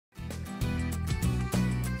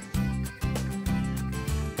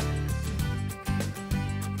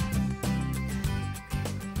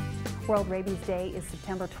World Rabies Day is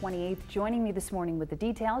September 28th. Joining me this morning with the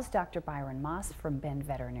details, Dr. Byron Maas from Bend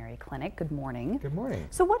Veterinary Clinic. Good morning. Good morning.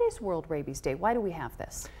 So what is World Rabies Day? Why do we have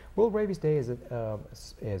this? World Rabies Day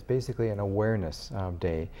is basically an awareness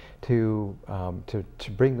day to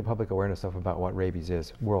bring the public awareness about what rabies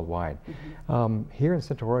is worldwide. Here in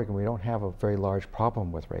Central Oregon, we don't have a very large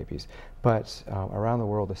problem with rabies, but around the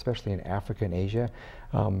world, especially in Africa and Asia,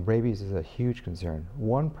 rabies is a huge concern.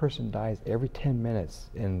 One person dies every 10 minutes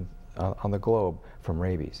on the globe from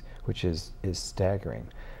rabies, which is staggering.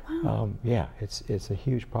 Wow. Yeah, it's a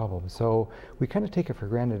huge problem. So we kind of take it for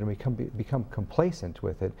granted and we become complacent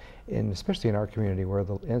with it, especially in our community where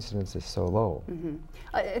the incidence is so low.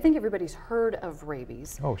 I think everybody's heard of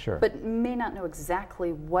rabies. Oh, sure. But may not know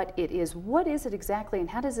exactly what it is. What is it exactly and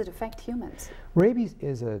how does it affect humans? Rabies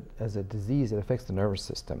is a disease that affects the nervous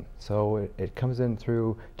system. So it comes in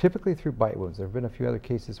typically through bite wounds. There have been a few other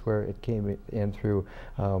cases where it came in through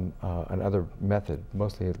another method,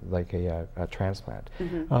 mostly like a transplant.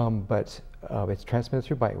 But it's transmitted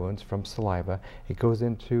through bite wounds from saliva. It goes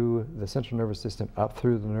into the central nervous system up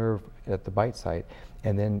through the nerve at the bite site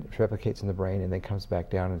and then replicates in the brain and then comes back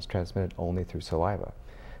down and is transmitted only through saliva.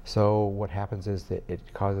 So what happens is that it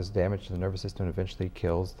causes damage to the nervous system and eventually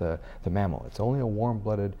kills the mammal. It's only a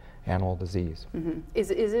warm-blooded animal disease. Is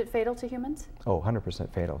it fatal to humans? Oh,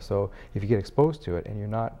 100% fatal. So if you get exposed to it and you're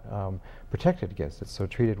not protected against it, so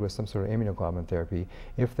treated with some sort of immunoglobulin therapy,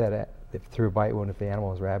 if through a bite wound, if the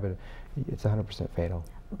animal is rabid, it's 100% fatal.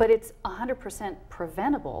 But it's 100%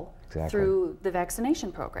 preventable through the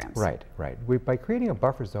vaccination programs. Right, right. By creating a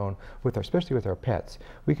buffer zone, especially with our pets,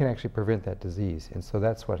 we can actually prevent that disease. And so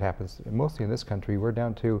that's what happens mostly in this country. We're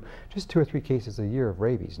down to just 2 or 3 cases a year of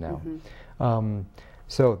rabies now.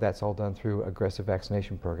 So that's all done through aggressive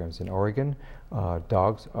vaccination programs. In Oregon,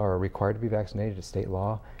 dogs are required to be vaccinated at state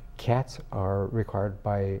law. Cats are required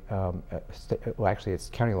by, well, actually it's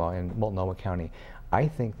county law in Multnomah County. I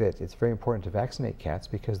think that it's very important to vaccinate cats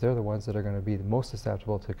because they're the ones that are going to be the most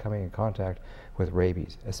susceptible to coming in contact with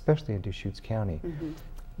rabies, especially in Deschutes County.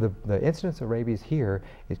 The incidence of rabies here,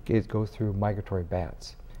 it goes through migratory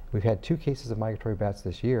bats. We've had 2 cases of migratory bats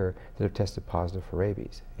this year that have tested positive for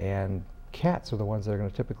rabies. And cats are the ones that are going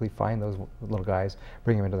to typically find those little guys,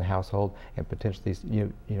 bring them into the household, and potentially,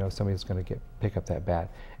 you know, somebody's going to pick up that bat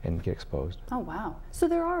and get exposed. Oh, wow. So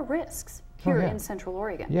there are risks here in Central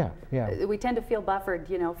Oregon. Yeah, yeah. We tend to feel buffered,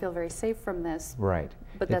 you know, feel very safe from this. Right.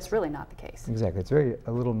 But that's really not the case. Exactly. It's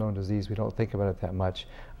a little known disease. We don't think about it that much.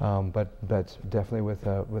 But definitely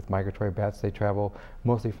with migratory bats, they travel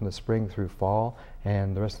mostly from the spring through fall,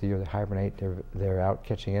 and the rest of the year they hibernate. They're out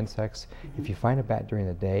catching insects. If you find a bat during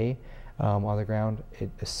the day on the ground,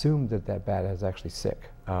 assume that bat is actually sick.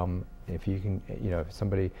 If you can, you know, if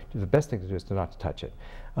somebody, the best thing to do is not to touch it.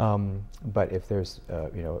 But if there's,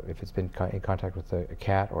 you know, if it's been in contact with a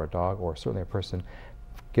cat or a dog or certainly a person,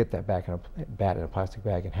 get that bat in a plastic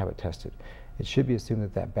bag and have it tested. It should be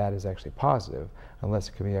assumed that bat is actually positive unless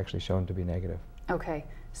it can be actually shown to be negative. Okay,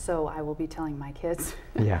 so I will be telling my kids,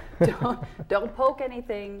 yeah, don't poke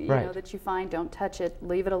anything, you know, that you find, don't touch it,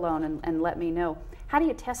 leave it alone, and let me know. How do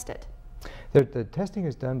you test it? The testing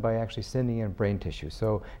is done by actually sending in brain tissue.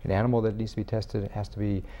 So an animal that needs to be tested has to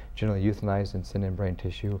be generally euthanized and send in brain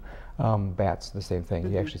tissue. Bats, the same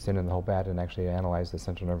thing. You actually send in the whole bat and actually analyze the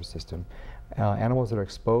central nervous system. Animals that are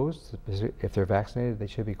exposed, if they're vaccinated, they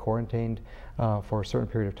should be quarantined for a certain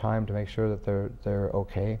period of time to make sure that they're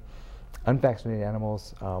okay. Unvaccinated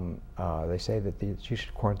animals, they say that you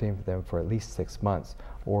should quarantine them for at least 6 months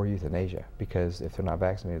or euthanasia, because if they're not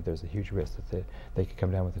vaccinated, there's a huge risk that they could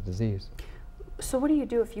come down with the disease. So what do you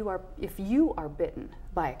do if you are bitten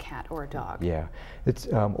by a cat or a dog? Yeah, it's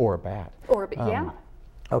or a bat. Or a yeah.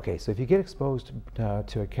 Okay, so if you get exposed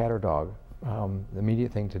to a cat or dog, the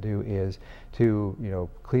immediate thing to do is to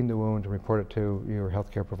clean the wound and report it to your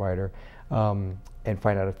healthcare provider, and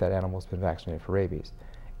find out if that animal's been vaccinated for rabies.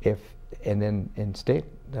 And then in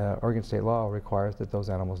Oregon state law requires that those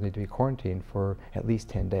animals need to be quarantined for at least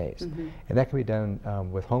 10 days. And that can be done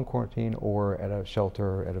with home quarantine or at a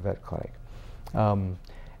shelter or at a vet clinic. And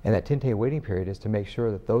that 10-day waiting period is to make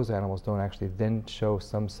sure that those animals don't actually then show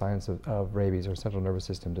some signs of rabies or central nervous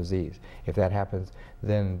system disease. If that happens,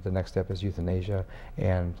 then the next step is euthanasia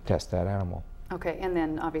and test that animal. Okay, and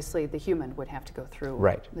then obviously the human would have to go through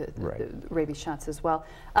the rabies shots as well.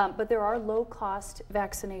 But there are low-cost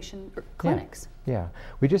vaccination clinics. Yeah,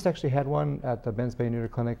 we just actually had one at the Bend Veterinary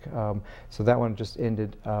Clinic, so that one just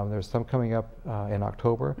ended. There's some coming up in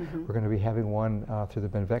October. We're going to be having one through the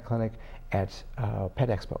Bend Vet Clinic at Pet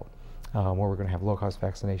Expo, where we're going to have low-cost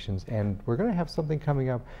vaccinations, and we're going to have something coming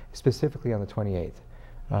up specifically on the 28th.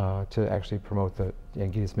 to actually promote and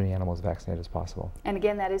get as many animals vaccinated as possible. And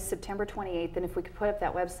again, that is September 28th. And if we could put up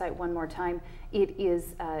that website one more time, it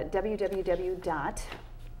is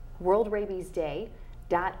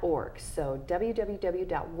www.worldrabiesday.org. So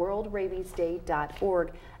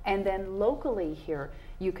www.worldrabiesday.org. And then locally here,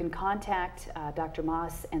 you can contact Dr.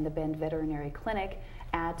 Maas and the Bend Veterinary Clinic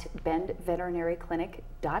at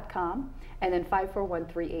bendveterinaryclinic.com, and then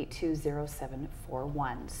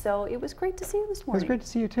 541-382-0741. So it was great to see you this morning. It was great to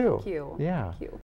see you too. Thank you. Yeah. Thank you.